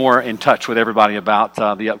more in touch with everybody about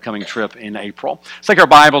the upcoming trip in April. Let's take our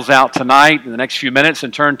Bibles out tonight in the next few minutes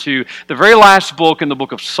and turn to the very last book in the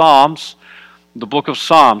book of Psalms, the book of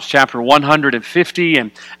Psalms, chapter 150. And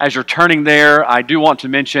as you're turning there, I do want to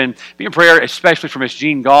mention, be in prayer, especially for Miss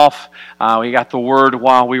Jean Goff. We got the word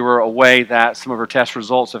while we were away that some of her test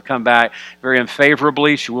results have come back very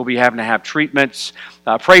unfavorably. She will be having to have treatments.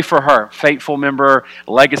 Pray for her, faithful member,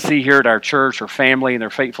 legacy here at our church, her family, and their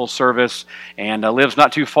faithful service, and lives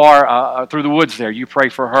not too far through the woods there. You pray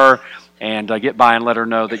for her. And get by and let her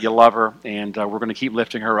know that you love her. And we're going to keep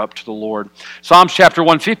lifting her up to the Lord. Psalms chapter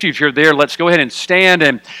 150, if you're there, let's go ahead and stand.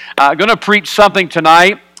 And I'm going to preach something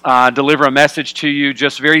tonight, deliver a message to you,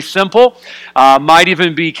 just very simple. Might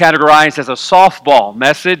even be categorized as a softball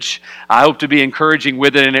message. I hope to be encouraging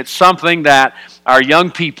with it. And it's something that our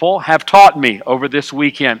young people have taught me over this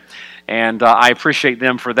weekend. And I appreciate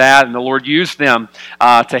them for that. And the Lord used them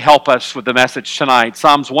to help us with the message tonight.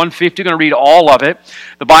 Psalms 150, I'm going to read all of it.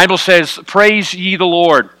 The Bible says, "Praise ye the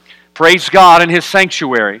Lord. Praise God in His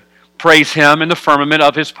sanctuary. Praise Him in the firmament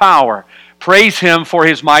of His power. Praise Him for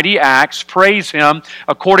His mighty acts. Praise Him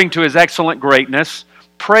according to His excellent greatness.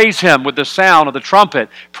 Praise Him with the sound of the trumpet.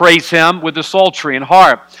 Praise Him with the psaltery and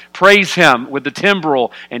harp. Praise Him with the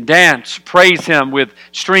timbrel and dance. Praise Him with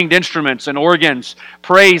stringed instruments and organs.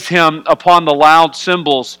 Praise Him upon the loud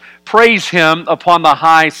cymbals. Praise Him upon the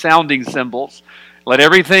high-sounding cymbals. Let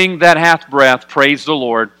everything that hath breath praise the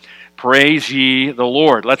Lord. Praise ye the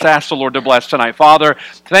Lord." Let's ask the Lord to bless tonight. Father,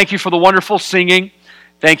 thank you for the wonderful singing.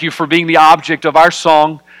 Thank you for being the object of our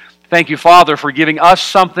song. Thank you, Father, for giving us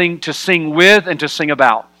something to sing with and to sing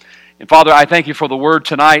about. And Father, I thank you for the word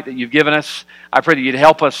tonight that you've given us. I pray that you'd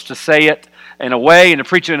help us to say it in a way and to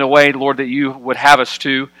preach it in a way, Lord, that you would have us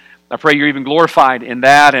to. I pray you're even glorified in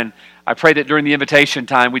that. And I pray that during the invitation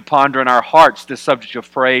time, we'd ponder in our hearts this subject of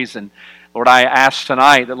praise. And Lord, I ask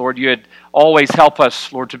tonight that, Lord, you'd always help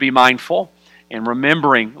us, Lord, to be mindful and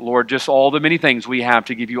remembering, Lord, just all the many things we have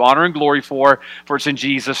to give you honor and glory for it's in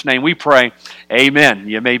Jesus' name we pray. Amen.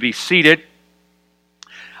 You may be seated.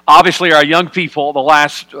 Obviously, our young people, the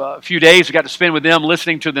last few days we got to spend with them,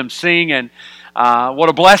 listening to them sing, and what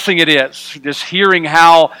a blessing it is, just hearing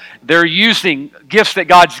how they're using gifts that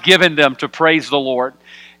God's given them to praise the Lord,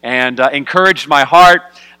 and encouraged my heart.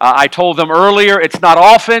 I told them earlier, it's not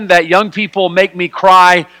often that young people make me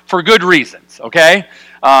cry for good reasons, okay?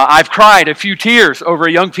 I've cried a few tears over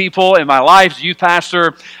young people in my life as youth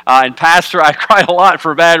pastor and pastor. I've cried a lot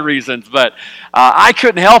for bad reasons, but I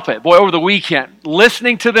couldn't help it. Boy, over the weekend,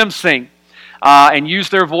 listening to them sing and use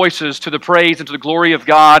their voices to the praise and to the glory of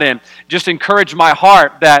God, and just encourage my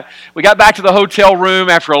heart that we got back to the hotel room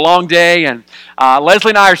after a long day, and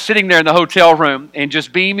Leslie and I are sitting there in the hotel room and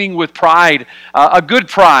just beaming with pride, a good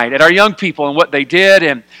pride at our young people and what they did.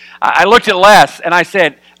 And I looked at Les and I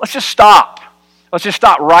said, let's just stop. Let's just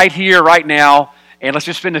stop right here, right now, and let's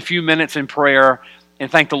just spend a few minutes in prayer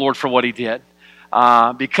and thank the Lord for what He did.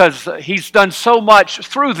 Because He's done so much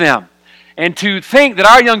through them. And to think that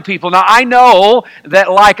our young people, now I know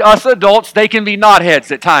that like us adults, they can be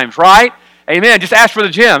knotheads at times, right? Amen. Just ask for the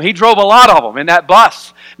Jim. He drove a lot of them in that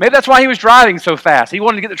bus. Maybe that's why he was driving so fast. He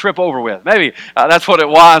wanted to get the trip over with. Maybe that's what it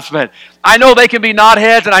was. But I know they can be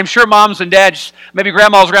knotheads, and I'm sure moms and dads, maybe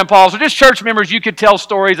grandmas, grandpas, or just church members, you could tell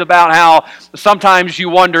stories about how sometimes you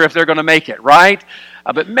wonder if they're going to make it, right?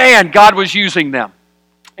 But man, God was using them.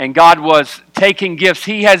 And God was taking gifts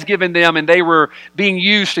He has given them, and they were being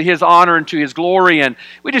used to His honor and to His glory. And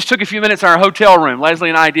we just took a few minutes in our hotel room, Leslie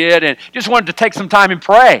and I did, and just wanted to take some time and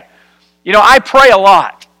pray. You know, I pray a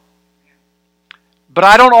lot, but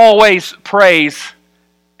I don't always praise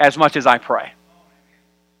as much as I pray.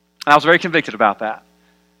 And I was very convicted about that.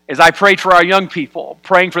 As I prayed for our young people,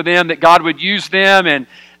 praying for them that God would use them and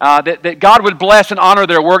that God would bless and honor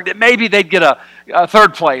their work, that maybe they'd get a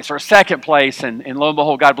third place or a second place, and lo and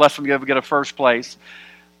behold, God bless them, get a first place.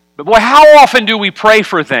 But boy, how often do we pray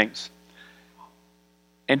for things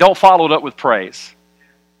and don't follow it up with praise?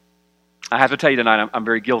 I have to tell you tonight, I'm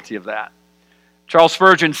very guilty of that. Charles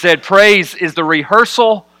Spurgeon said, praise is the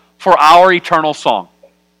rehearsal for our eternal song.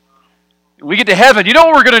 When we get to heaven, you know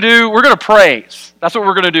what we're going to do? We're going to praise. That's what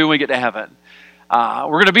we're going to do when we get to heaven. We're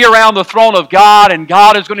going to be around the throne of God, and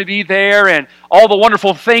God is going to be there, and all the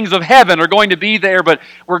wonderful things of heaven are going to be there, but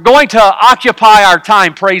we're going to occupy our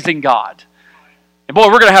time praising God. And boy,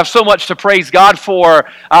 we're going to have so much to praise God for.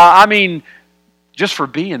 Just for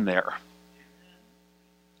being there.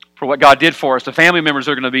 For what God did for us. The family members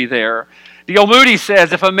are going to be there. D.L. Moody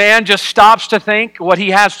says, if a man just stops to think what he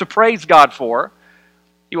has to praise God for,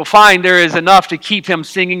 he will find there is enough to keep him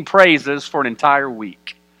singing praises for an entire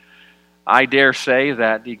week. I dare say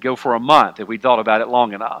that you'd go for a month if we thought about it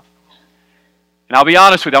long enough. And I'll be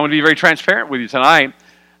honest with you, I'm going to be very transparent with you tonight.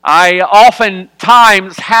 I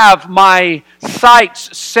oftentimes have my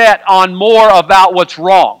sights set on more about what's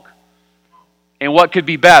wrong and what could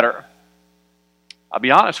be better. I'll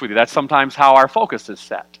be honest with you, that's sometimes how our focus is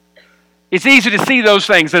set. It's easy to see those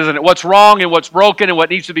things, isn't it? What's wrong and what's broken and what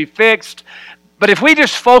needs to be fixed. But if we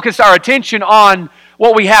just focus our attention on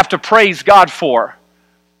what we have to praise God for,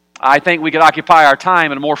 I think we could occupy our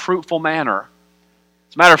time in a more fruitful manner.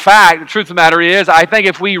 As a matter of fact, the truth of the matter is, I think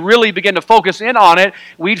if we really begin to focus in on it,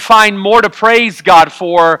 we'd find more to praise God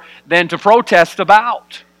for than to protest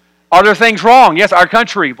about. Are there things wrong? Yes, our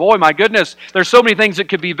country, boy, my goodness, there's so many things that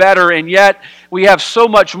could be better, and yet we have so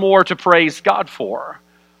much more to praise God for.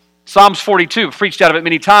 Psalms 42, I've preached out of it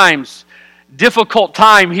many times. Difficult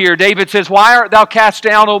time here. David says, "Why art thou cast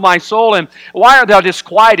down, O my soul, and why art thou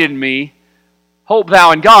disquieted in me? Hope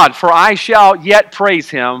thou in God, for I shall yet praise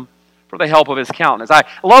him for the help of his countenance." I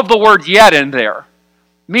love the word "yet" in there.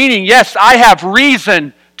 Meaning, yes, I have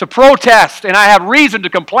reason to protest, and I have reason to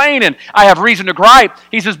complain, and I have reason to gripe.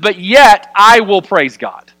 He says, but yet I will praise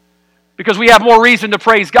God. Because we have more reason to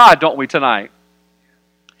praise God, don't we, tonight?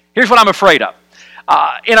 Here's what I'm afraid of.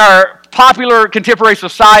 In our popular contemporary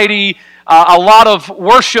society, a lot of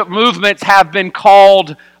worship movements have been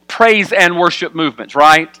called praise and worship movements,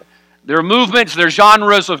 right? There are movements, there are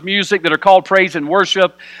genres of music that are called praise and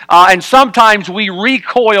worship, and sometimes we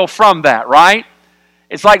recoil from that, right?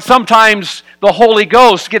 It's like sometimes the Holy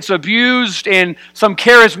Ghost gets abused in some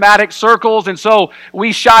charismatic circles, and so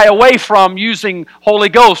we shy away from using Holy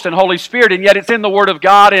Ghost and Holy Spirit, and yet it's in the Word of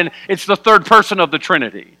God, and it's the third person of the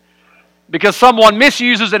Trinity. Because someone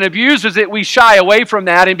misuses and abuses it, we shy away from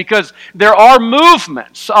that. And because there are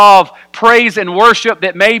movements of praise and worship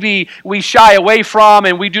that maybe we shy away from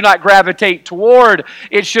and we do not gravitate toward,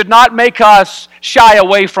 it should not make us shy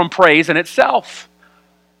away from praise in itself.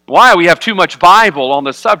 Why? We have too much Bible on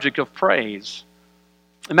the subject of praise.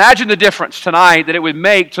 Imagine the difference tonight that it would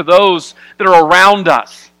make to those that are around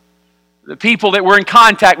us, the people that we're in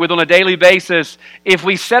contact with on a daily basis, if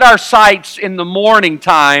we set our sights in the morning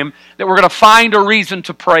time that we're going to find a reason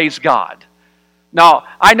to praise God. Now,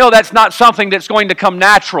 I know that's not something that's going to come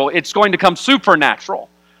natural. It's going to come supernatural.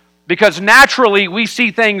 Because naturally, we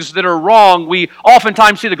see things that are wrong. We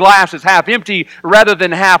oftentimes see the glass as half empty rather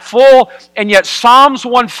than half full. And yet Psalms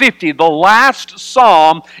 150, the last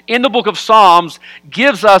psalm in the book of Psalms,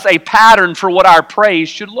 gives us a pattern for what our praise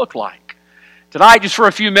should look like. Tonight, just for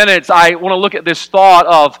a few minutes, I want to look at this thought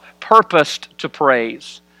of purposed to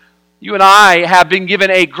praise. You and I have been given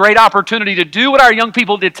a great opportunity to do what our young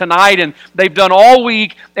people did tonight, and they've done all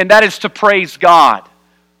week, and that is to praise God.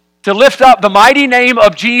 To lift up the mighty name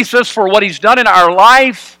of Jesus for what He's done in our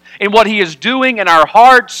life, and what He is doing in our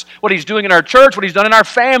hearts, what He's doing in our church, what He's done in our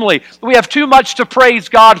family. We have too much to praise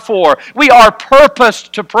God for. We are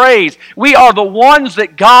purposed to praise. We are the ones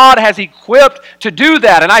that God has equipped to do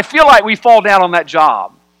that, and I feel like we fall down on that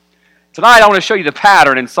job. Tonight I want to show you the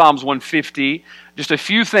pattern in Psalms 150. Just a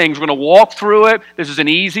few things. We're going to walk through it. This is an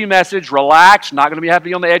easy message. Relax. Not going to have to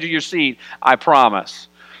be on the edge of your seat, I promise.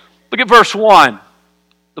 Look at verse 1.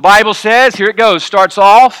 The Bible says, here it goes, starts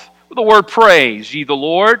off with the word praise. Ye the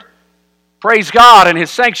Lord. Praise God in His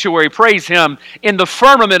sanctuary. Praise Him in the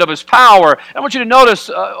firmament of His power. I want you to notice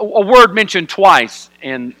a word mentioned twice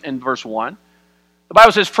in verse 1. The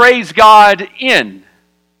Bible says, praise God in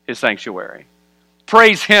His sanctuary.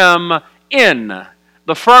 Praise Him in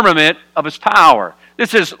the firmament of His power.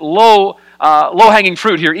 This is low-hanging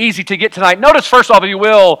fruit here, easy to get tonight. Notice, first off, if you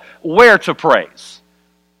will, where to praise.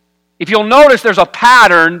 If you'll notice, there's a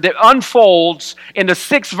pattern that unfolds in the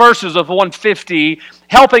 6 verses of 150,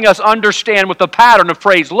 helping us understand what the pattern of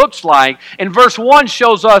praise looks like. And verse 1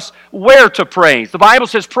 shows us where to praise. The Bible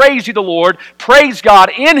says, praise ye the Lord, praise God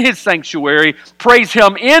in His sanctuary, praise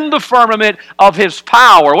Him in the firmament of His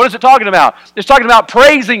power. What is it talking about? It's talking about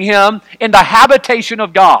praising Him in the habitation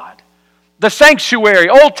of God. The sanctuary,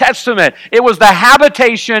 Old Testament, it was the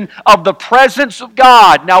habitation of the presence of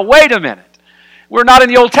God. Now wait a minute. We're not in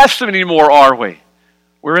the Old Testament anymore, are we?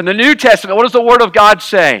 We're in the New Testament. What does the Word of God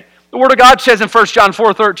say? The Word of God says in 1 John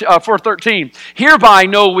 4:13, hereby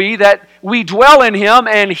know we that we dwell in Him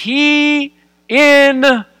and He in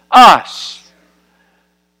us.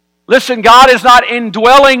 Listen, God is not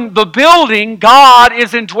indwelling the building. God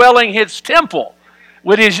is indwelling His temple,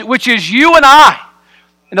 which is you and I.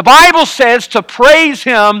 And the Bible says to praise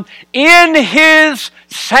Him in His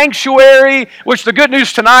sanctuary, which the good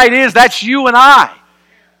news tonight is that's you and I.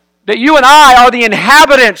 That you and I are the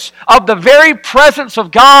inhabitants of the very presence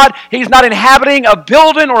of God. He's not inhabiting a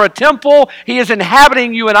building or a temple. He is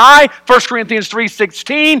inhabiting you and I. 1 Corinthians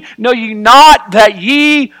 3:16, know ye not that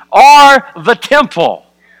ye are the temple.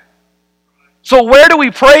 So where do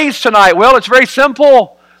we praise tonight? Well, it's very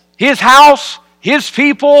simple. His house, His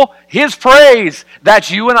people, His praise.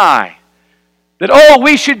 That's you and I. That,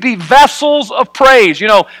 we should be vessels of praise. You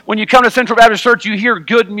know, when you come to Central Baptist Church, you hear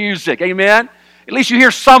good music. Amen? At least you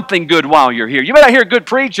hear something good while you're here. You may not hear good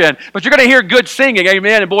preaching, but you're going to hear good singing.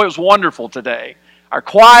 Amen? And boy, it was wonderful today. Our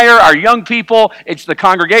choir, our young people, it's the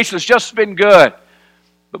congregation. It's just been good.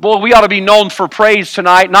 But boy, we ought to be known for praise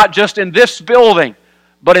tonight, not just in this building,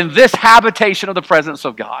 but in this habitation of the presence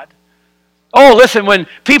of God. Oh, listen, when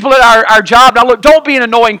people at our job, now look, don't be an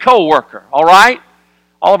annoying coworker, all right?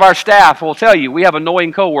 All of our staff will tell you we have an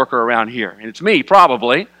annoying coworker around here, and it's me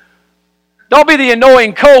probably. Don't be the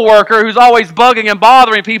annoying coworker who's always bugging and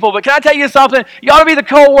bothering people, but can I tell you something? You ought to be the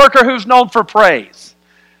coworker who's known for praise.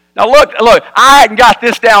 Now look, I hadn't got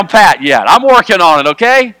this down pat yet. I'm working on it,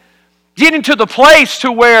 okay? Getting to the place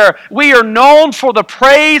to where we are known for the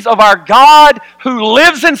praise of our God who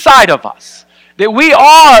lives inside of us. That we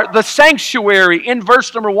are the sanctuary in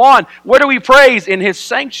verse number 1. Where do we praise? In His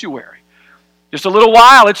sanctuary. Just a little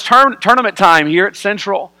while, it's tournament time here at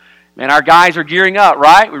Central. Man, our guys are gearing up,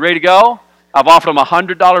 right? We ready to go? I've offered them a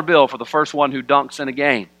 $100 bill for the first one who dunks in a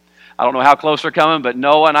game. I don't know how close they're coming, but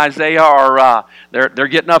Noah and Isaiah are they're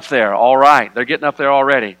getting up there. All right, they're getting up there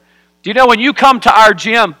already. Do you know when you come to our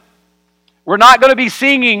gym, we're not going to be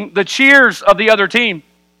singing the cheers of the other team.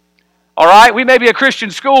 All right, we may be a Christian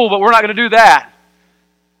school, but we're not going to do that.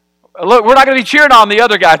 Look, we're not going to be cheering on the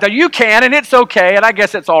other guys. Now you can, and it's okay, and I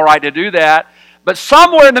guess it's all right to do that. But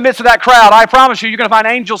somewhere in the midst of that crowd, I promise you're going to find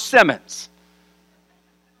Angel Simmons,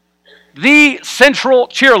 the central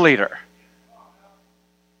cheerleader.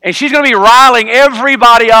 And she's going to be riling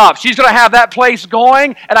everybody up. She's going to have that place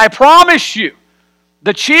going. And I promise you,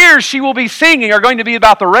 the cheers she will be singing are going to be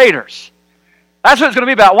about the Raiders. That's what it's going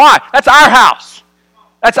to be about. Why? That's our house.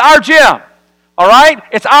 That's our gym. All right?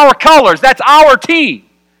 It's our colors. That's our team.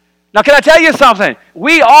 Now, can I tell you something?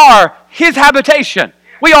 We are His habitation.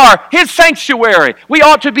 We are His sanctuary. We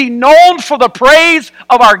ought to be known for the praise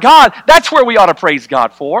of our God. That's where we ought to praise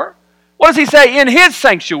God for. What does He say? In His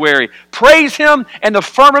sanctuary. Praise Him in the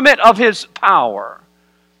firmament of His power.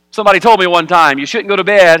 Somebody told me one time, you shouldn't go to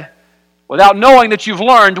bed without knowing that you've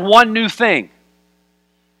learned one new thing.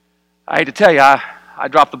 I hate to tell you, I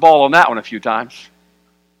dropped the ball on that one a few times.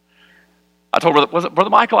 I told was it Brother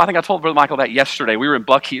Michael? I think I told Brother Michael that yesterday. We were in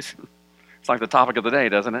Buc-ee's. It's like the topic of the day,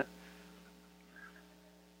 doesn't it?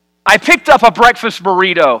 I picked up a breakfast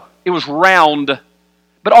burrito. It was round.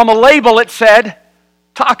 But on the label it said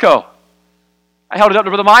taco. I held it up to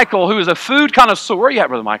Brother Michael, who is a food connoisseur. Where are you at,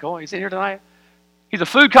 Brother Michael? He's in here tonight? He's a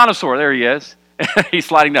food connoisseur. There he is. He's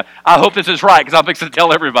sliding down. I hope this is right, because I'm fixing to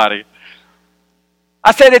tell everybody.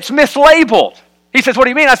 I said, it's mislabeled. He says, what do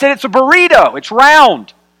you mean? I said, it's a burrito. It's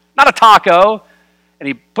round, not a taco. And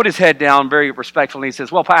he put his head down very respectfully. He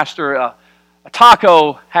says, well, Pastor, a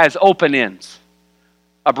taco has open ends.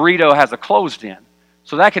 A burrito has a closed end.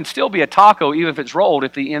 So that can still be a taco even if it's rolled,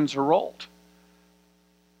 if the ends are rolled.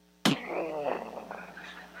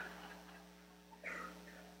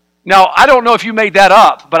 Now, I don't know if you made that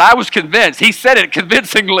up, but I was convinced. He said it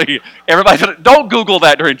convincingly. Everybody said, don't Google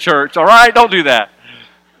that during church, all right? Don't do that.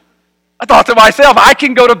 I thought to myself, I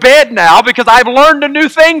can go to bed now because I've learned a new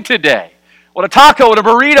thing today. What a taco and a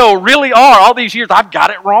burrito really are. All these years, I've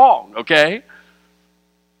got it wrong, okay?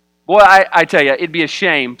 Boy, I tell you, it'd be a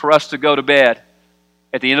shame for us to go to bed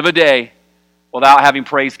at the end of a day without having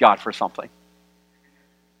praised God for something.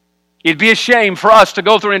 It'd be a shame for us to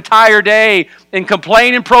go through an entire day and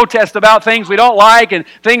complain and protest about things we don't like and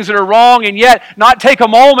things that are wrong, and yet not take a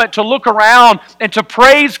moment to look around and to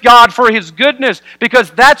praise God for His goodness, because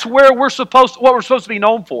that's where what we're supposed to be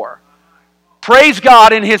known for. Praise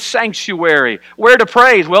God in His sanctuary. Where to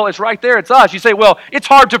praise? Well, it's right there. It's us. You say, well, it's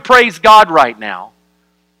hard to praise God right now.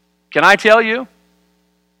 Can I tell you?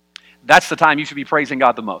 That's the time you should be praising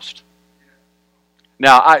God the most.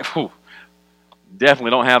 Now, I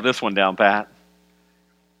definitely don't have this one down pat.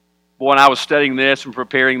 But when I was studying this and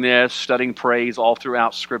preparing this, studying praise all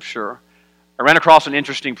throughout Scripture, I ran across an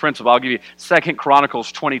interesting principle. I'll give you 2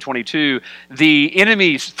 Chronicles 20:22. The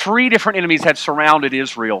enemies, 3 different enemies had surrounded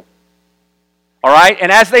Israel. All right?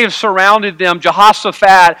 And as they have surrounded them,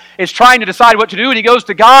 Jehoshaphat is trying to decide what to do. And he goes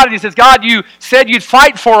to God and he says, God, you said you'd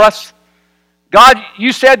fight for us. God,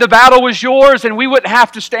 you said the battle was yours and we wouldn't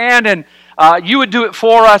have to stand, and you would do it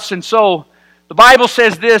for us. And so the Bible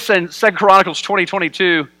says this in 2 Chronicles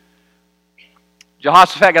 20:22.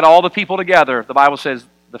 Jehoshaphat got all the people together. The Bible says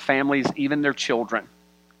the families, even their children.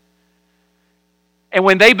 And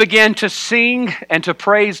when they began to sing and to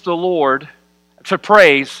praise the Lord,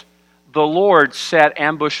 the Lord set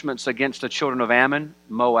ambushments against the children of Ammon,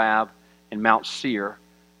 Moab, and Mount Seir,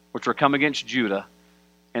 which were come against Judah,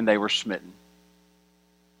 and they were smitten.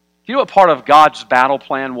 Do you know what part of God's battle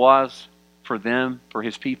plan was for them, for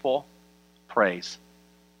His people? Praise.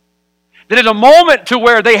 That in a moment to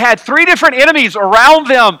where they had 3 different enemies around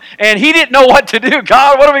them and He didn't know what to do.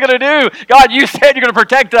 God, what are we going to do? God, you said you're going to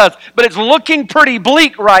protect us, but it's looking pretty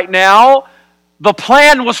bleak right now. The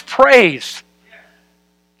plan was praise.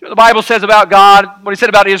 The Bible says about God, what He said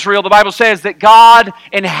about Israel, the Bible says that God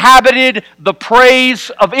inhabited the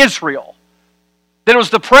praise of Israel. That it was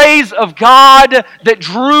the praise of God that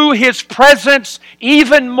drew His presence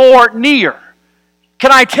even more near.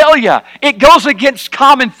 Can I tell you, it goes against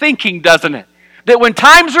common thinking, doesn't it? That when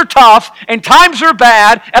times are tough and times are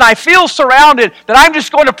bad and I feel surrounded, that I'm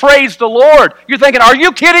just going to praise the Lord. You're thinking, are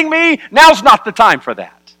you kidding me? Now's not the time for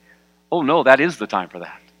that. Oh no, that is the time for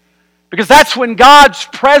that. Because that's when God's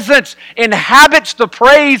presence inhabits the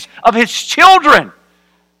praise of His children.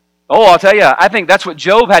 Oh, I'll tell you, I think that's what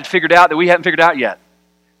Job had figured out that we haven't figured out yet.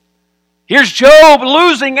 Here's Job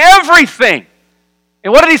losing everything.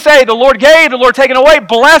 And what did he say? The Lord gave, the Lord taken away.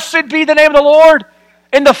 Blessed be the name of the Lord.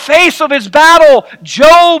 In the face of his battle,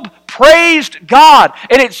 Job praised God.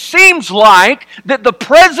 And it seems like that the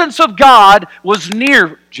presence of God was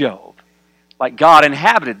near Job. Like God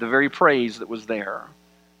inhabited the very praise that was there.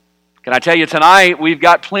 Can I tell you tonight, we've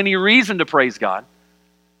got plenty of reason to praise God.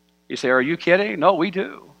 You say, are you kidding? No, we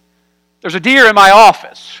do. There's a deer in my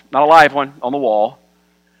office, not a live one, on the wall.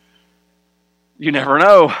 You never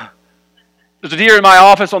know. There's a deer in my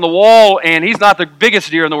office on the wall, and he's not the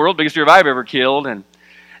biggest deer in the world, biggest deer I've ever killed. And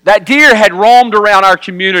that deer had roamed around our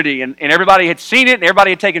community, and everybody had seen it, and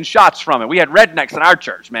everybody had taken shots from it. We had rednecks in our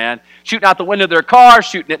church, man, shooting out the window of their car,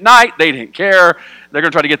 shooting at night. They didn't care. They're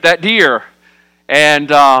going to try to get that deer. And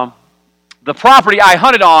the property I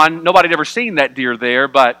hunted on, nobody had ever seen that deer there,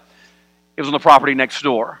 but it was on the property next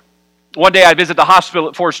door. One day I visited the hospital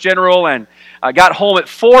at Forest General, and I got home at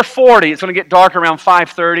 4:40. It's going to get dark around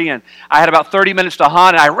 5:30, and I had about 30 minutes to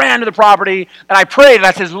hunt, and I ran to the property, and I prayed, and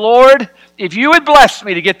I said, Lord, if you would bless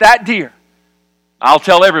me to get that deer, I'll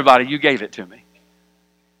tell everybody you gave it to me.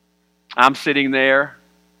 I'm sitting there.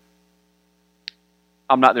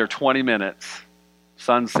 I'm not there 20 minutes.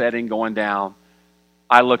 Sun setting, going down.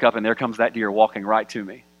 I look up, and there comes that deer walking right to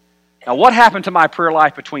me. Now, what happened to my prayer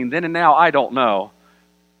life between then and now, I don't know.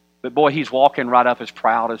 But boy, he's walking right up as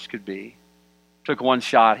proud as could be. Took one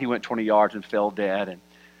shot. He went 20 yards and fell dead. And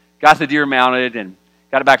got the deer mounted and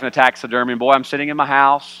got it back from the taxidermy. And boy, I'm sitting in my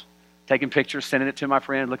house, taking pictures, sending it to my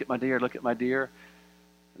friend. Look at my deer, look at my deer.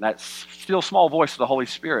 And that still small voice of the Holy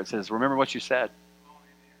Spirit says, remember what you said.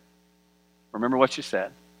 Remember what you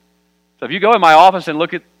said. So if you go in my office and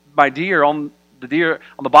look at my deer, on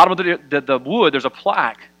the bottom of the wood, there's a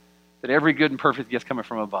plaque that every good and perfect gift coming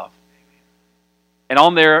from above. And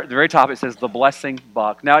on there, at the very top, it says, the blessing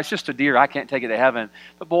buck. Now, it's just a deer. I can't take it to heaven.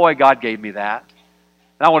 But boy, God gave me that.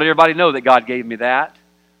 And I want everybody to know that God gave me that.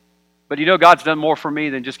 But you know, God's done more for me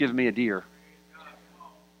than just giving me a deer.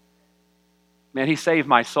 Man, He saved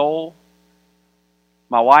my soul.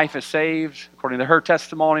 My wife is saved, according to her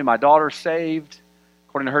testimony. My daughter's saved,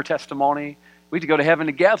 according to her testimony. We need to go to heaven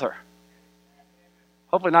together.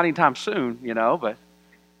 Hopefully not anytime soon, but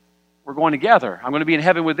we're going together. I'm going to be in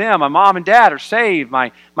heaven with them. My mom and dad are saved.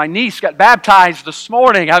 My niece got baptized this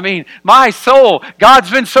morning. I mean, my soul, God's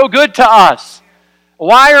been so good to us.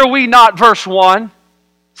 Why are we not, verse 1,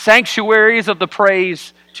 sanctuaries of the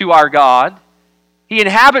praise to our God? He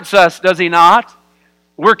inhabits us, does He not?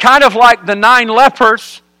 We're kind of like the 9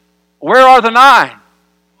 lepers. Where are the 9?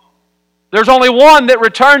 There's only one that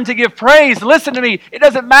returned to give praise. Listen to me. It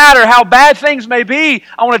doesn't matter how bad things may be.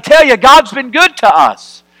 I want to tell you, God's been good to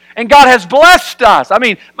us. And God has blessed us. I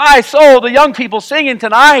mean, my soul, the young people singing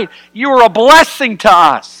tonight, you are a blessing to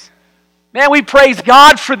us. Man, we praise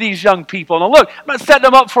God for these young people. Now look, I'm not setting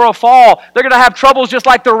them up for a fall. They're going to have troubles just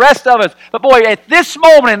like the rest of us. But boy, at this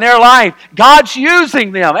moment in their life, God's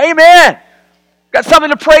using them. Amen. Got something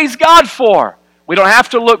to praise God for. We don't have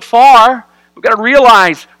to look far. We've got to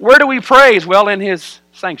realize, where do we praise? Well, in His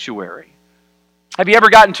sanctuary. Have you ever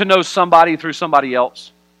gotten to know somebody through somebody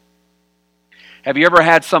else? Have you ever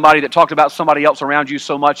had somebody that talked about somebody else around you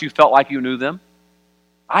so much you felt like you knew them?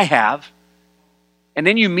 I have. And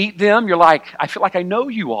then you meet them, you're like, I feel like I know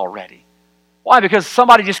you already. Why? Because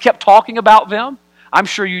somebody just kept talking about them? I'm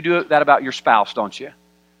sure you do that about your spouse, don't you?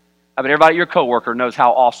 I bet everybody, your coworker, knows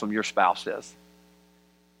how awesome your spouse is.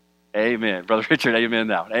 Amen. Brother Richard, amen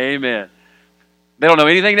that one. Amen. They don't know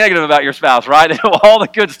anything negative about your spouse, right? They know all the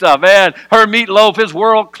good stuff. Man, her meatloaf is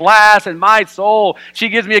world class, and my soul, she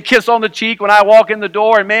gives me a kiss on the cheek when I walk in the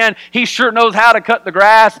door, and man, he sure knows how to cut the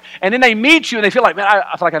grass. And then they meet you, and they feel like, man,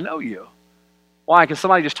 I feel like I know you. Why? Because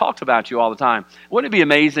somebody just talks about you all the time. Wouldn't it be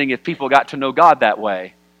amazing if people got to know God that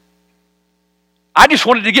way? I just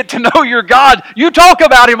wanted to get to know your God. You talk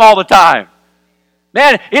about Him all the time.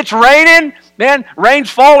 Man, it's raining. Man, rain's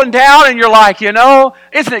falling down, and you're like,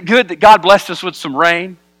 isn't it good that God blessed us with some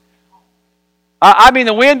rain? I mean,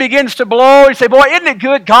 the wind begins to blow. You say, boy, isn't it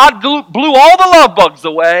good? God blew all the love bugs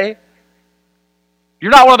away.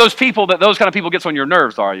 You're not one of those people that those kind of people gets on your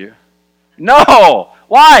nerves, are you? No.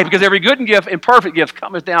 Why? Because every good and gift and perfect gift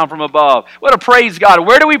cometh down from above. What a praise God.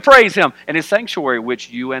 Where do we praise Him? In His sanctuary, which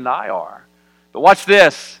you and I are. But watch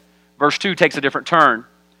this. Verse 2 takes a different turn.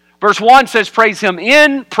 Verse 1 says, praise Him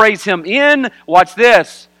in, praise Him in. Watch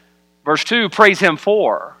this. Verse 2, praise Him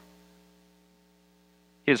for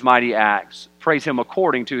His mighty acts. Praise Him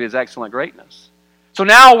according to His excellent greatness. So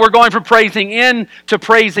now we're going from praising in to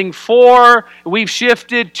praising for. We've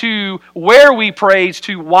shifted to where we praise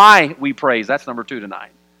to why we praise. That's number 2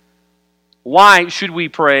 tonight. Why should we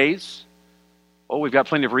praise? Oh, we've got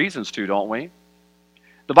plenty of reasons to, don't we?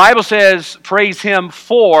 The Bible says, praise Him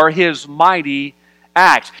for His mighty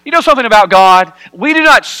acts. You know something about God? We do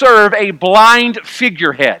not serve a blind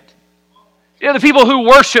figurehead. The people who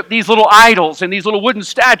worship these little idols and these little wooden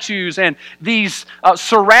statues and these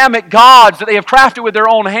ceramic gods that they have crafted with their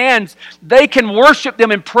own hands, they can worship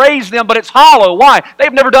them and praise them, but it's hollow. Why?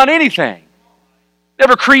 They've never done anything.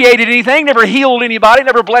 Never created anything, never healed anybody,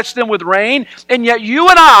 never blessed them with rain. And yet you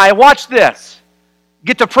and I, watch this,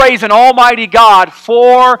 get to praise an almighty God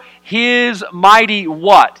for His mighty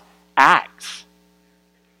what? Acts.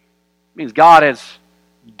 It means God has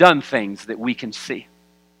done things that we can see.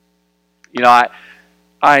 I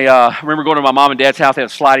remember going to my mom and dad's house. They had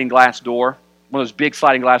a sliding glass door. One of those big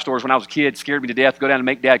sliding glass doors when I was a kid. Scared me to death. Go down and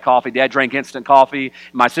make Dad coffee. Dad drank instant coffee.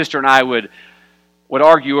 My sister and I would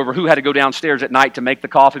argue over who had to go downstairs at night to make the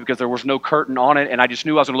coffee because there was no curtain on it. And I just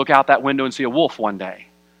knew I was going to look out that window and see a wolf one day.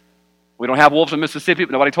 We don't have wolves in Mississippi,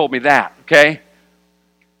 but nobody told me that, okay?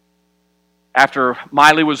 After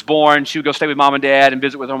Miley was born, she would go stay with Mom and Dad and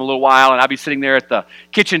visit with them a little while, and I'd be sitting there at the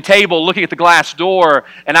kitchen table looking at the glass door,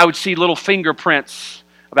 and I would see little fingerprints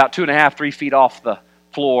about 2.5, 3 feet off the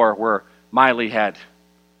floor where Miley had,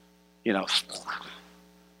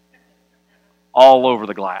 all over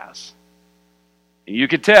the glass. And you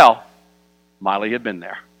could tell Miley had been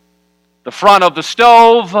there. The front of the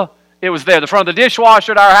stove, it was there. The front of the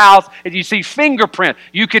dishwasher at our house, and you see fingerprint.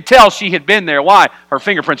 You could tell she had been there. Why? Her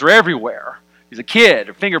fingerprints are everywhere. She's a kid.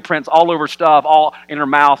 Her fingerprints all over stuff, all in her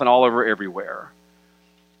mouth and all over everywhere.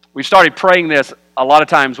 We started praying this a lot of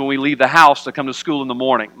times when we leave the house to come to school in the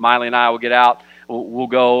morning. Miley and I will get out. We'll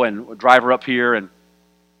go and we'll drive her up here. And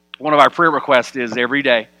one of our prayer requests is every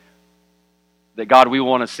day that, God, we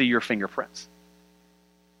want to see your fingerprints.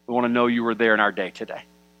 We want to know you were there in our day today.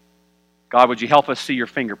 God, would you help us see your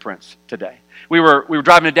fingerprints today? We were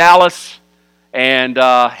driving to Dallas and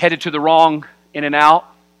headed to the wrong In-N-Out.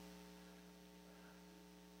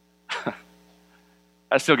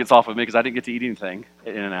 That still gets off of me because I didn't get to eat anything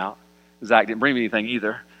at In-N-Out. Zach didn't bring me anything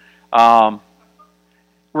either.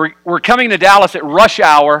 We're coming to Dallas at rush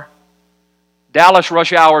hour. Dallas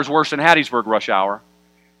rush hour is worse than Hattiesburg rush hour.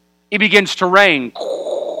 It begins to rain.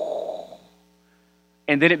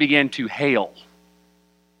 And then it began to hail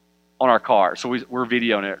on our car. So we're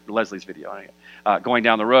videoing it. Leslie's videoing it. Going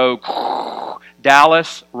down the road.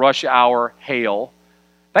 Dallas rush hour hail.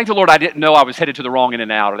 Thank the Lord I didn't know I was headed to the wrong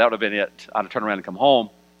In-N-Out, or that would have been it. I'd have turned around and come home.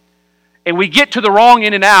 And we get to the wrong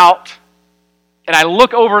In-N-Out, and I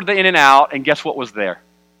look over the In-N-Out, and guess what was there?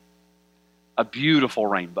 A beautiful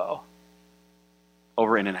rainbow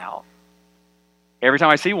over In-N-Out. Every time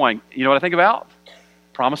I see one, you know what I think about?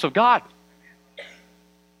 Promise of God.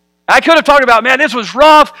 I could have talked about, man, this was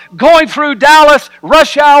rough, going through Dallas,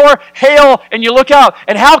 rush hour, hail, and you look out,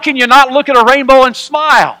 and how can you not look at a rainbow and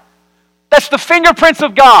smile? That's the fingerprints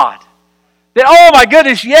of God. That, oh my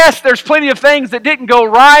goodness, yes, there's plenty of things that didn't go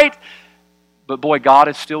right, but boy, God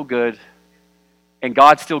is still good, and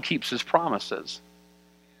God still keeps His promises.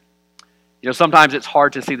 Sometimes it's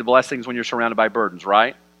hard to see the blessings when you're surrounded by burdens,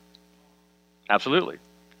 right? Absolutely.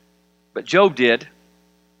 But Job did.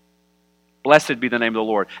 Blessed be the name of the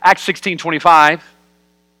Lord. Acts 16:25,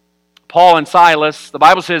 Paul and Silas, the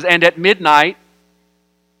Bible says, and at midnight,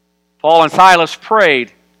 Paul and Silas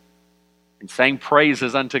prayed and sang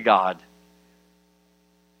praises unto God.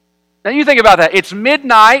 Now you think about that. It's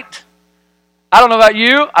midnight. I don't know about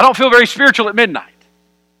you. I don't feel very spiritual at midnight.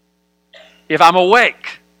 If I'm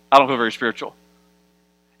awake, I don't feel very spiritual.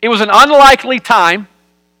 It was an unlikely time.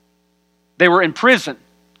 They were in prison,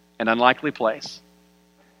 an unlikely place.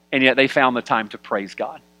 And yet they found the time to praise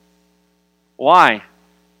God. Why?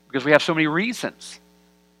 Because we have so many reasons.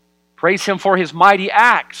 Praise Him for His mighty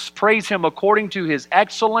acts. Praise Him according to His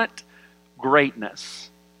excellent greatness.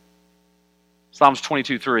 Psalms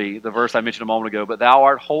 22:3, the verse I mentioned a moment ago, but thou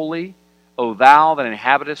art holy, O thou that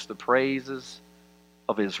inhabitest the praises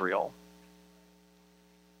of Israel.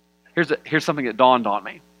 Here's something that dawned on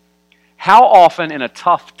me. How often in a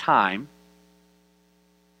tough time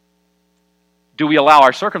do we allow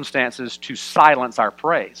our circumstances to silence our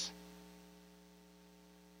praise?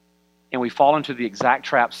 And we fall into the exact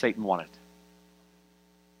trap Satan wanted.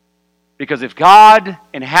 Because if God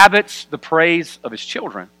inhabits the praise of His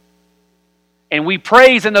children, and we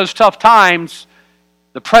praise in those tough times,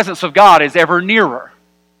 the presence of God is ever nearer.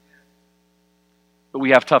 But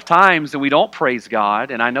we have tough times and we don't praise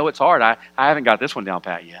God, and I know it's hard. I haven't got this one down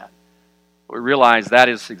pat yet. But we realize that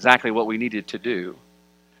is exactly what we needed to do.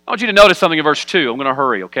 I want you to notice something in verse 2. I'm going to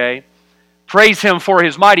hurry, okay? Praise Him for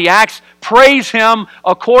His mighty acts. Praise Him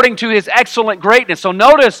according to His excellent greatness. So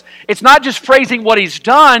notice, it's not just praising what He's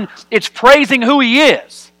done, it's praising who He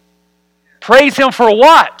is. Praise Him for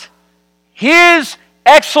what? His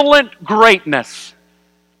excellent greatness.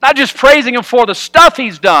 Not just praising Him for the stuff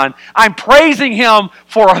He's done, I'm praising Him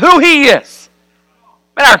for who He is.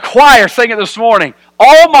 Man, our choir sang it this morning.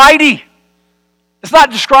 Almighty. It's not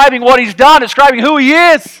describing what He's done, it's describing who He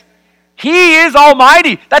is. He is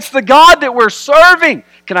almighty. That's the God that we're serving.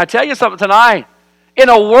 Can I tell you something tonight? In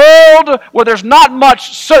a world where there's not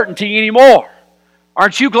much certainty anymore,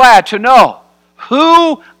 aren't you glad to know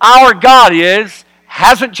who our God is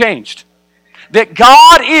hasn't changed? That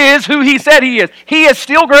God is who He said He is. He is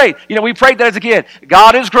still great. You know, we prayed that as a kid.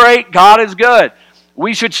 God is great. God is good.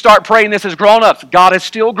 We should start praying this as grown-ups. God is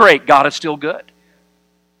still great. God is still good.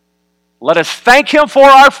 Let us thank Him for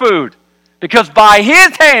our food, because by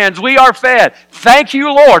His hands we are fed. Thank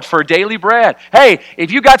you, Lord, for daily bread. Hey, if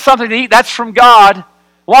you got something to eat, that's from God.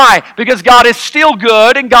 Why? Because God is still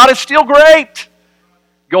good and God is still great.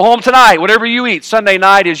 Go home tonight, whatever you eat. Sunday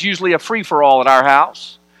night is usually a free-for-all at our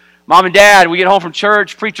house. Mom and Dad, we get home from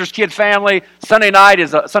church, preacher's kid family.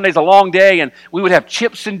 Sunday's a long day, and we would have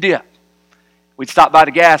chips and dip. We'd stop by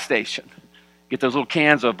the gas station, get those little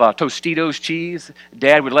cans of Tostitos cheese.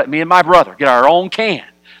 Dad would let me and my brother get our own can.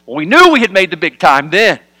 Well, we knew we had made the big time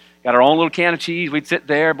then. Got our own little can of cheese. We'd sit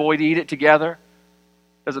there, boy, to eat it together.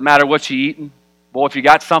 Doesn't matter what you're eating. Boy, if you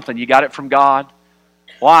got something, you got it from God.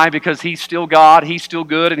 Why? Because He's still God, He's still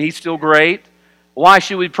good, and He's still great. Why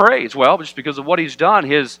should we praise? Well, just because of what He's done,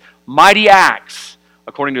 His mighty acts,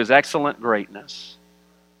 according to His excellent greatness.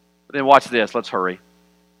 But then watch this. Let's hurry.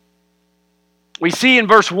 We see in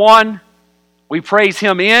verse 1, we praise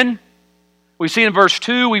Him in. We see in verse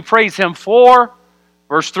 2, we praise Him for.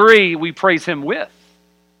 Verse 3, we praise Him with.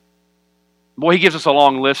 Boy, He gives us a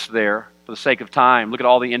long list there for the sake of time. Look at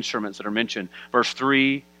all the instruments that are mentioned. Verse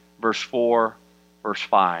 3, verse 4, verse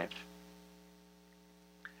 5. I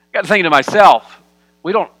got to thinking to myself,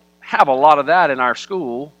 we don't have a lot of that in our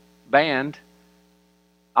school band.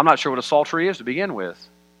 I'm not sure what a psaltery is to begin with.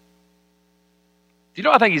 Do you know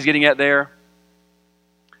what I think He's getting at there?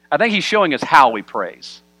 I think He's showing us how we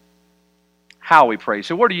praise. How we praise.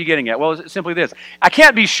 So what are you getting at? Well, it's simply this. I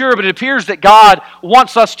can't be sure, but it appears that God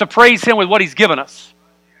wants us to praise Him with what He's given us.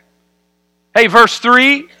 Hey, verse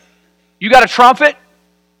 3, you got a trumpet?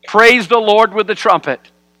 Praise the Lord with the trumpet.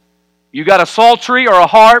 You got a psaltery or a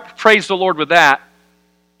harp? Praise the Lord with that.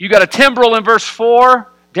 You got a timbrel in verse 4?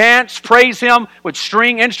 Dance, praise Him with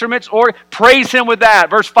string instruments, or praise Him with that.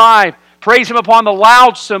 Verse 5, praise Him upon the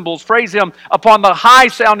loud cymbals. Praise Him upon the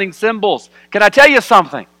high-sounding cymbals. Can I tell you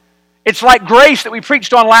something? It's like grace that we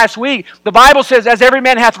preached on last week. The Bible says, as every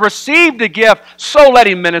man hath received a gift, so let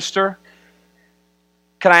him minister.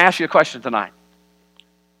 Can I ask you a question tonight?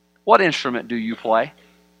 What instrument do you play?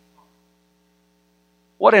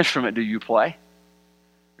 What instrument do you play?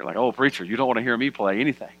 You're like, oh, preacher, you don't want to hear me play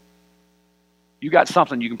anything. You got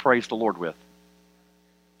something you can praise the Lord with.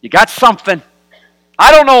 You got something.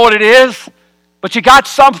 I don't know what it is, but you got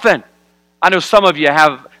something. I know some of you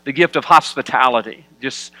have the gift of hospitality,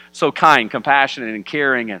 just so kind, compassionate, and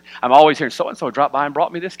caring. And I'm always hearing, so-and-so dropped by and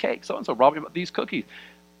brought me this cake. So-and-so brought me these cookies.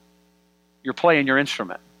 You're playing your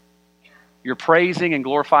instrument. You're praising and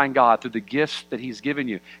glorifying God through the gifts that He's given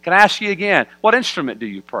you. Can I ask you again, what instrument do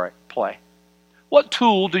you play? What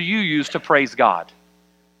tool do you use to praise God?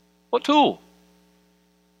 What tool?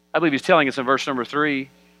 I believe He's telling us in verse number 3,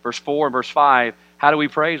 verse 4, and verse 5, how do we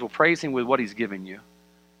praise? Well, praise Him with what He's given you.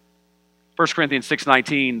 1 Corinthians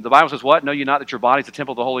 6:19, the Bible says what? Know you not that your body is a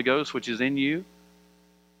temple of the Holy Ghost, which is in you?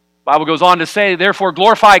 The Bible goes on to say, therefore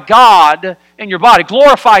glorify God in your body.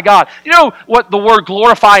 Glorify God. You know what the word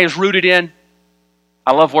glorify is rooted in?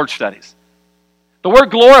 I love word studies. The word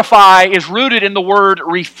glorify is rooted in the word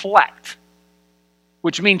reflect,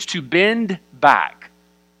 which means to bend back.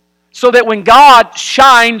 So that when God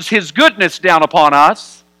shines His goodness down upon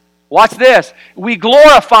us, watch this, we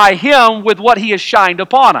glorify Him with what He has shined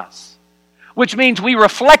upon us, which means we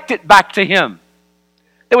reflect it back to Him.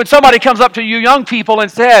 That when somebody comes up to you young people and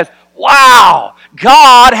says, wow,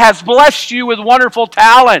 God has blessed you with wonderful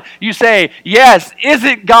talent, you say, yes,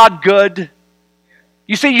 isn't God good?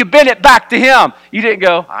 You see, you bent it back to Him. You didn't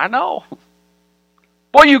go, I know.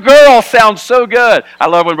 Boy, you girls sound so good. I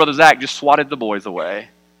love when Brother Zach just swatted the boys away.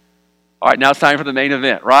 All right, now it's time for the main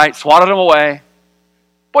event, right? Swatted them away.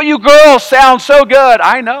 Boy, you girls sound so good.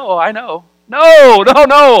 I know.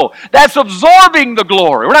 No. That's absorbing the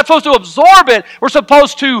glory. We're not supposed to absorb it. We're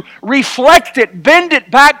supposed to reflect it, bend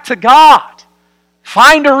it back to God.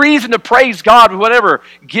 Find a reason to praise God with whatever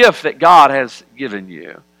gift that God has given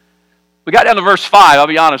you. We got down to verse 5, I'll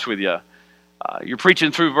be honest with you. You're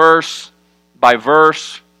preaching through verse by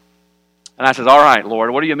verse. And I says, all right,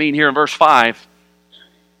 Lord, what do you mean here in verse 5?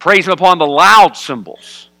 Praise Him upon the loud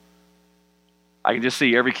cymbals. I can just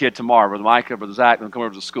see every kid tomorrow, Brother Micah, Brother Zach, they'll come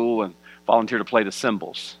over to school and volunteer to play the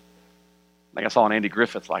cymbals. Like I saw on Andy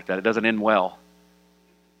Griffith like that. It doesn't end well.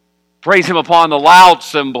 Praise Him upon the loud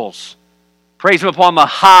cymbals. Praise Him upon the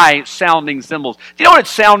high-sounding cymbals. Do you know what it's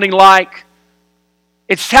sounding like?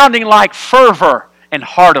 It's sounding like fervor and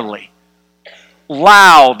heartily.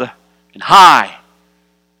 Loud and high.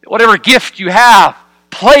 Whatever gift you have,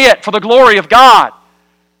 play it for the glory of God.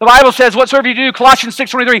 The Bible says, whatsoever you do, Colossians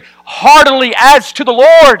 6:23, heartily as to the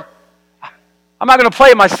Lord. I'm not going to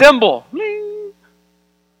play my cymbal. No,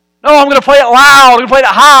 I'm going to play it loud. I'm going to play it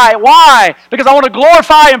high. Why? Because I want to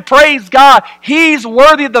glorify and praise God. He's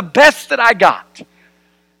worthy of the best that I got.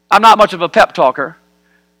 I'm not much of a pep talker,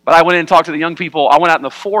 but I went in and talked to the young people. I went out in the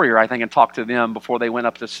foyer, I think, and talked to them before they went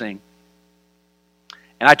up to sing.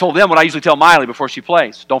 And I told them what I usually tell Miley before she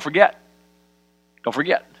plays. Don't forget. Don't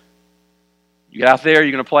forget. You get out there,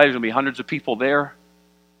 you're going to play. There's going to be hundreds of people there,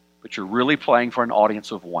 but you're really playing for an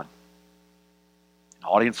audience of one. An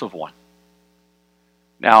audience of one.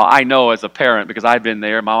 Now, I know as a parent, because I've been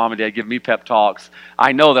there, my mom and dad give me pep talks,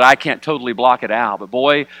 I know that I can't totally block it out. But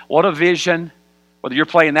boy, what a vision, whether you're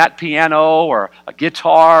playing that piano or a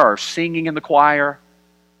guitar or singing in the choir,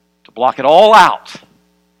 to block it all out.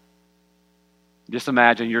 Just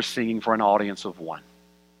imagine you're singing for an audience of one.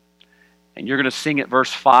 And you're going to sing at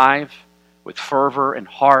verse 5 with fervor and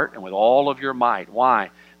heart and with all of your might. Why?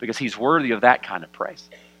 Because He's worthy of that kind of praise.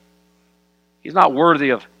 He's not worthy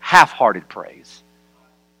of half-hearted praise.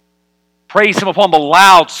 Praise Him upon the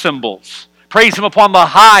loud cymbals. Praise Him upon the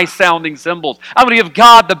high-sounding cymbals. I'm going to give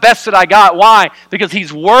God the best that I got. Why? Because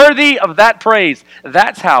He's worthy of that praise.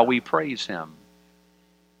 That's how we praise Him.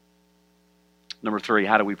 Number 3,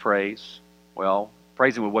 how do we praise? Well,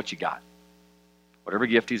 praise Him with what you got. Whatever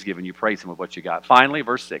gift He's given you, praise Him with what you got. Finally,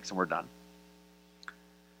 verse 6, and we're done.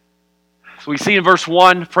 So we see in verse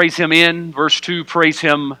 1, praise Him in. Verse 2, praise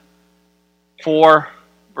Him for.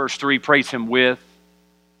 Verse 3, praise Him with.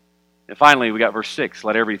 And finally, we got verse 6.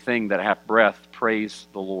 Let everything that hath breath praise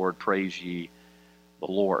the Lord. Praise ye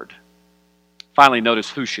the Lord. Finally, notice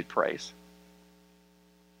who should praise.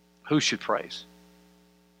 Who should praise?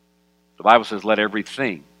 The Bible says, let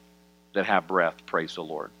everything that have breath praise the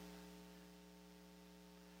Lord.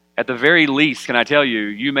 At the very least, can I tell you,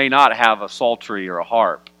 you may not have a psaltery or a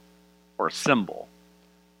harp or a cymbal.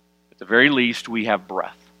 At the very least, we have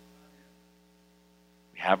breath.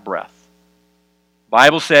 We have breath. The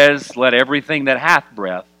Bible says, let everything that hath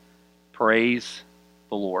breath praise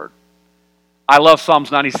the Lord. I love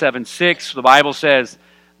Psalms 97:6. The Bible says,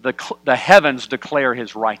 the heavens declare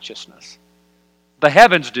His righteousness. The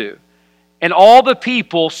heavens do. And all the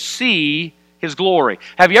people see His glory.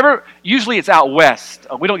 Have you ever, usually it's out west.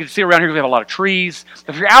 We don't get to see around here because we have a lot of trees.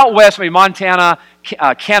 If you're out west, maybe Montana,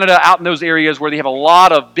 Canada, out in those areas where they have a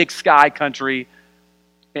lot of big sky country,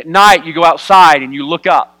 at night you go outside and you look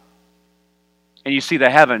up and you see the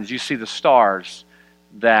heavens, you see the stars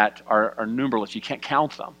that are numberless. You can't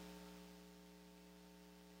count them.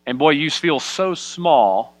 And boy, you feel so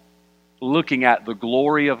small looking at the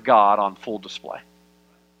glory of God on full display.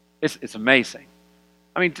 It's amazing.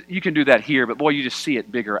 I mean, you can do that here, but boy, you just see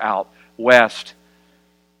it bigger out west.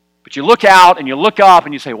 But you look out and you look up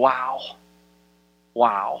and you say, wow,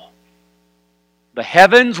 wow. The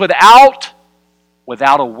heavens without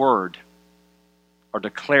a word are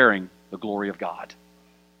declaring the glory of God.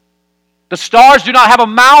 The stars do not have a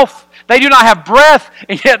mouth. They do not have breath,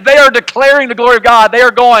 and yet they are declaring the glory of God. They are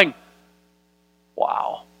going,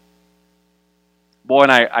 wow. Boy,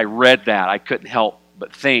 and I read that, I couldn't help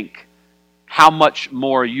but think how much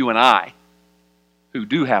more you and I, who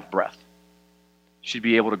do have breath, should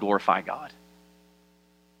be able to glorify God.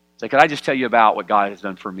 So could I just tell you about what God has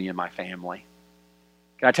done for me and my family?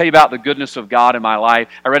 Can I tell you about the goodness of God in my life?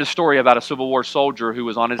 I read a story about a Civil War soldier who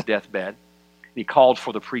was on his deathbed, and he called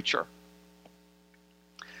for the preacher.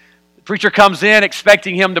 The preacher comes in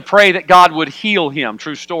expecting him to pray that God would heal him.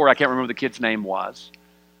 True story. I can't remember what the kid's name was.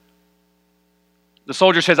 The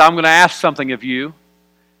soldier says, I'm going to ask something of you.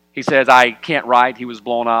 He says, I can't write. He was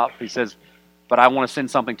blown up. He says, but I want to send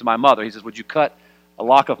something to my mother. He says, would you cut a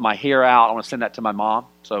lock of my hair out? I want to send that to my mom.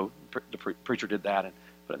 So the preacher did that and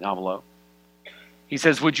put it in an envelope. He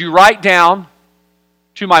says, would you write down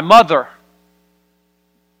to my mother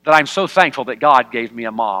that I'm so thankful that God gave me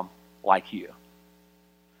a mom like you.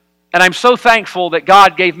 And I'm so thankful that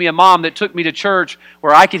God gave me a mom that took me to church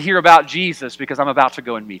where I could hear about Jesus because I'm about to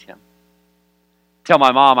go and meet him. Tell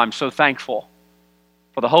my mom I'm so thankful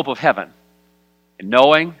for the hope of heaven and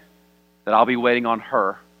knowing that I'll be waiting on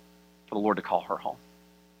her for the Lord to call her home.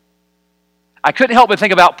 I couldn't help but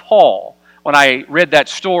think about Paul when I read that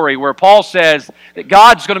story where Paul says that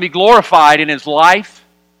God's going to be glorified in his life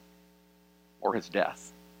or his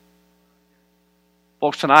death.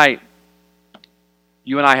 Folks, tonight,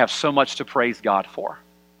 you and I have so much to praise God for.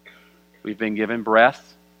 We've been given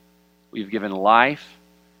breath. We've given life.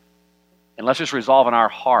 And let's just resolve in our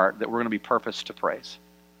heart that we're going to be purposed to praise.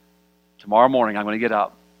 Tomorrow morning, I'm going to get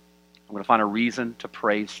up. I'm going to find a reason to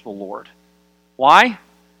praise the Lord. Why?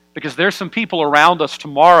 Because there's some people around us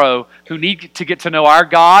tomorrow who need to get to know our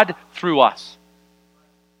God through us.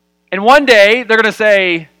 And one day, they're going to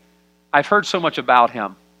say, I've heard so much about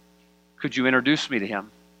him. Could you introduce me to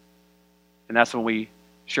him? And that's when we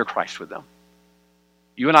share Christ with them.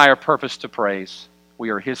 You and I are purposed to praise. We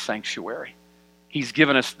are his sanctuary. He's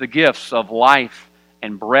given us the gifts of life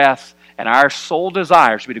and breath, and our sole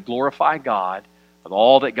desire is to be to glorify God with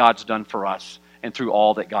all that God's done for us and through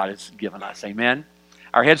all that God has given us. Amen?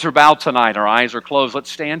 Our heads are bowed tonight. Our eyes are closed.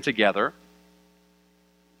 Let's stand together.